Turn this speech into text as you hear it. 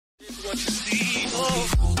what you see. Oh,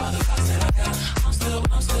 fooled by the vibes that I got. I'm still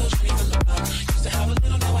dreaming the love. Used to have a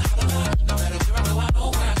little, now I have a lot. No matter where I go, I know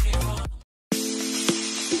where I came from.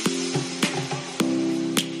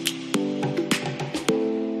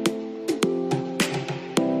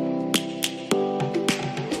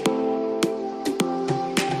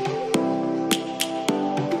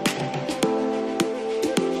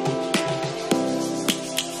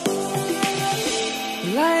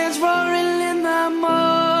 Lions roaring in the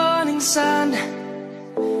morning sun,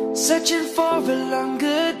 searching for a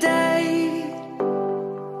longer day.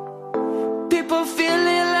 People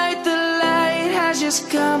feeling like the light has just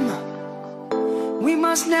come. We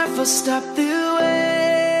must never stop the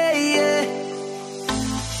way.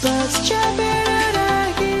 Birds chirping and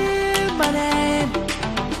I hear my name,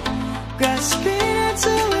 grasping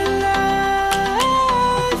into a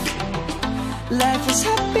life. Life is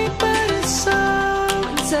happy but it's so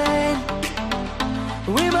insane.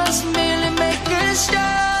 We must merely make a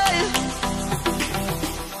start.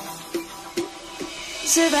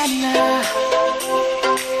 Savannah,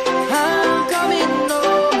 I'm coming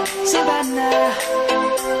home. Savannah,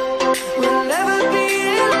 we'll never be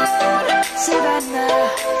alone. Savannah,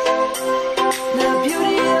 the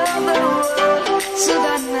beauty of the world.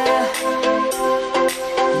 Savannah,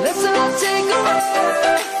 let's all take a walk.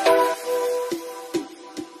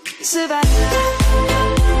 Savannah.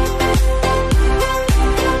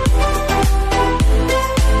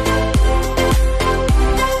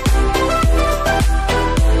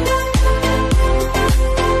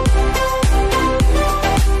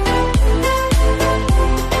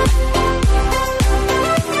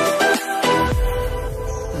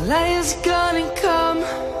 Lion's gonna come.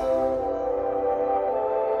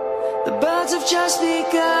 The birds have just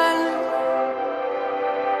begun.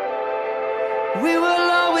 We will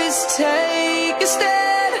always take a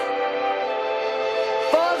stand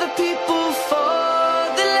for the people, for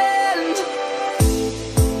the land.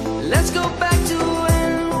 Let's go back to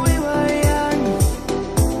when we were young.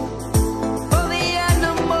 For the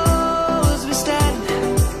animals we stand.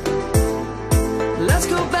 Let's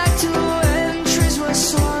go back to when trees were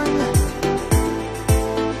swung.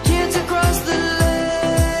 Kids across the land.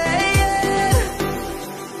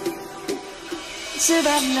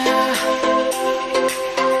 Savannah,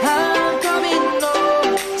 I'm coming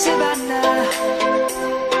home. Savannah,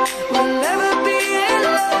 we'll never be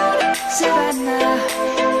alone. Savannah,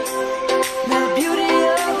 the beauty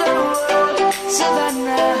of the world.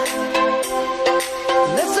 Savannah,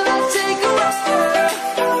 let's all take a walk.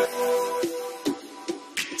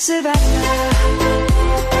 Savannah,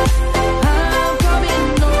 I'm coming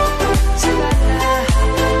home. Savannah,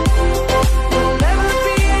 we'll never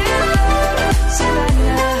be alone.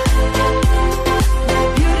 Savannah, the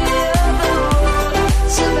beauty of the world.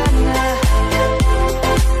 Savannah,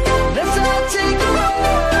 let's all take a walk.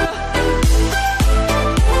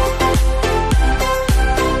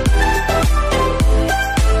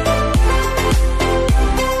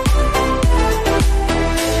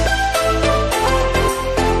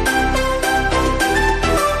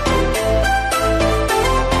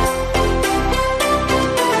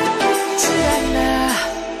 Savannah,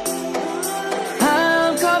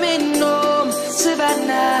 I'm coming home.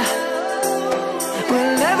 Savannah,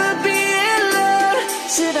 we'll never be alone.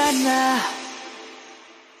 Savannah.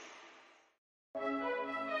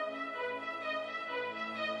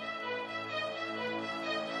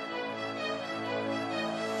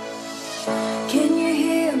 Can you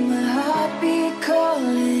hear my heartbeat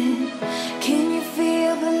calling? Can you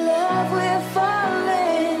feel the love we're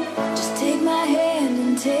falling? Just take my hand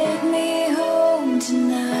and take me home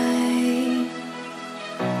tonight.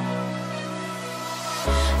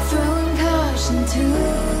 Throwing caution to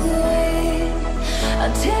the wind,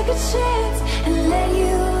 I'll take a chance and let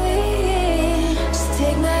you in. Just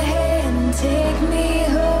take my hand and take me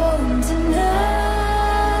home tonight.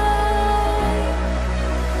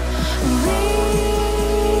 We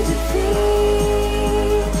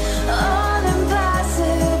defeat all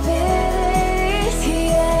impossibilities.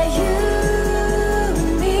 Yeah, you and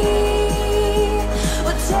me.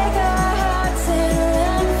 We'll take our hearts and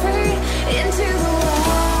run free into the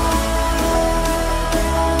wild.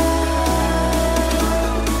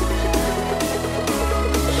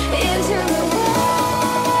 Into the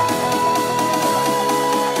wild.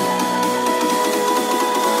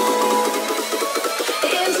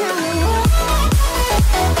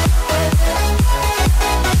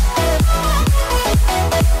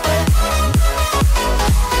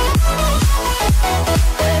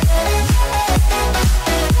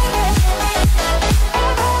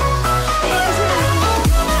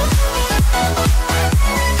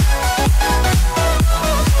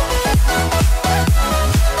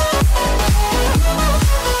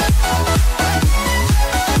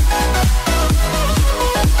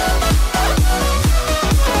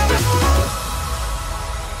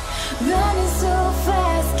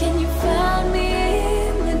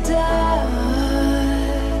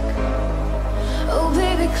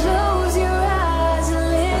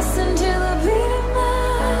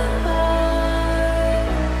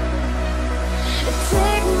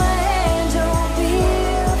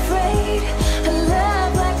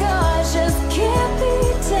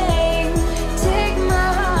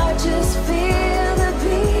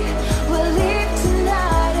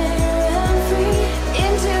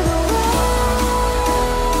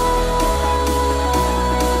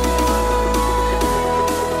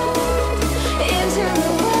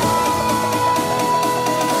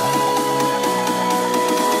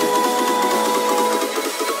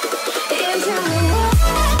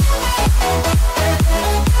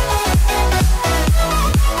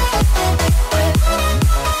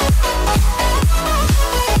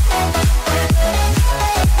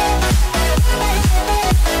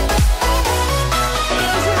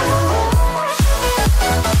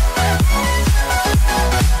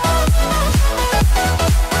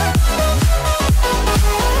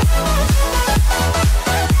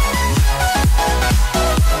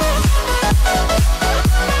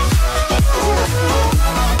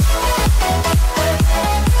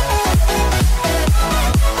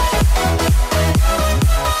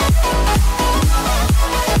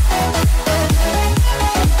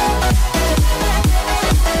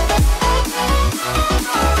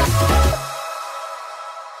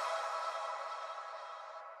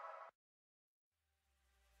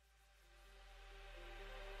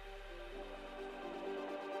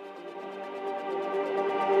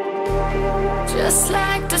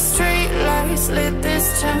 the street lights lit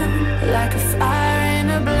this town like a fire in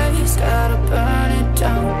a blaze, gotta burn it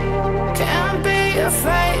down. Can't be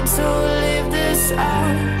afraid to leave this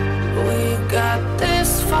out. We got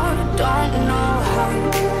this far, don't know how.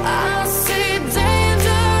 I see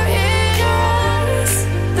danger in your eyes.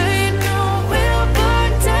 They know we'll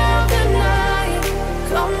burn down the night.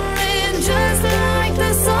 Coming just like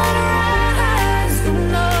the sunrise. You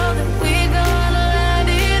know that we gonna let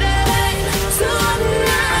it rain.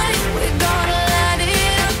 Tonight we gonna let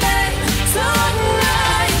it rain.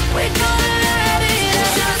 Tonight we gonna let it rain.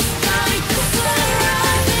 Just like the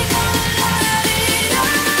sunrise, we gonna let it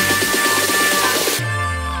rain.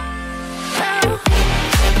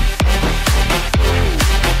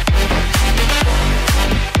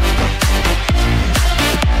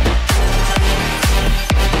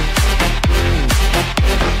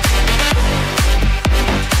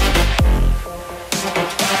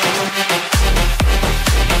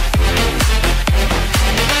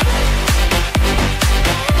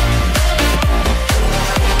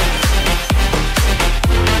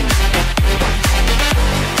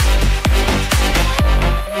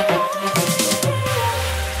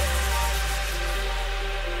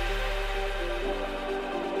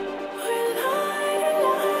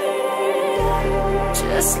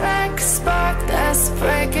 Just like a spark that's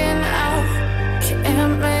breaking out.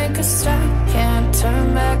 Can't make a stop, can't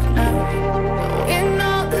turn back now.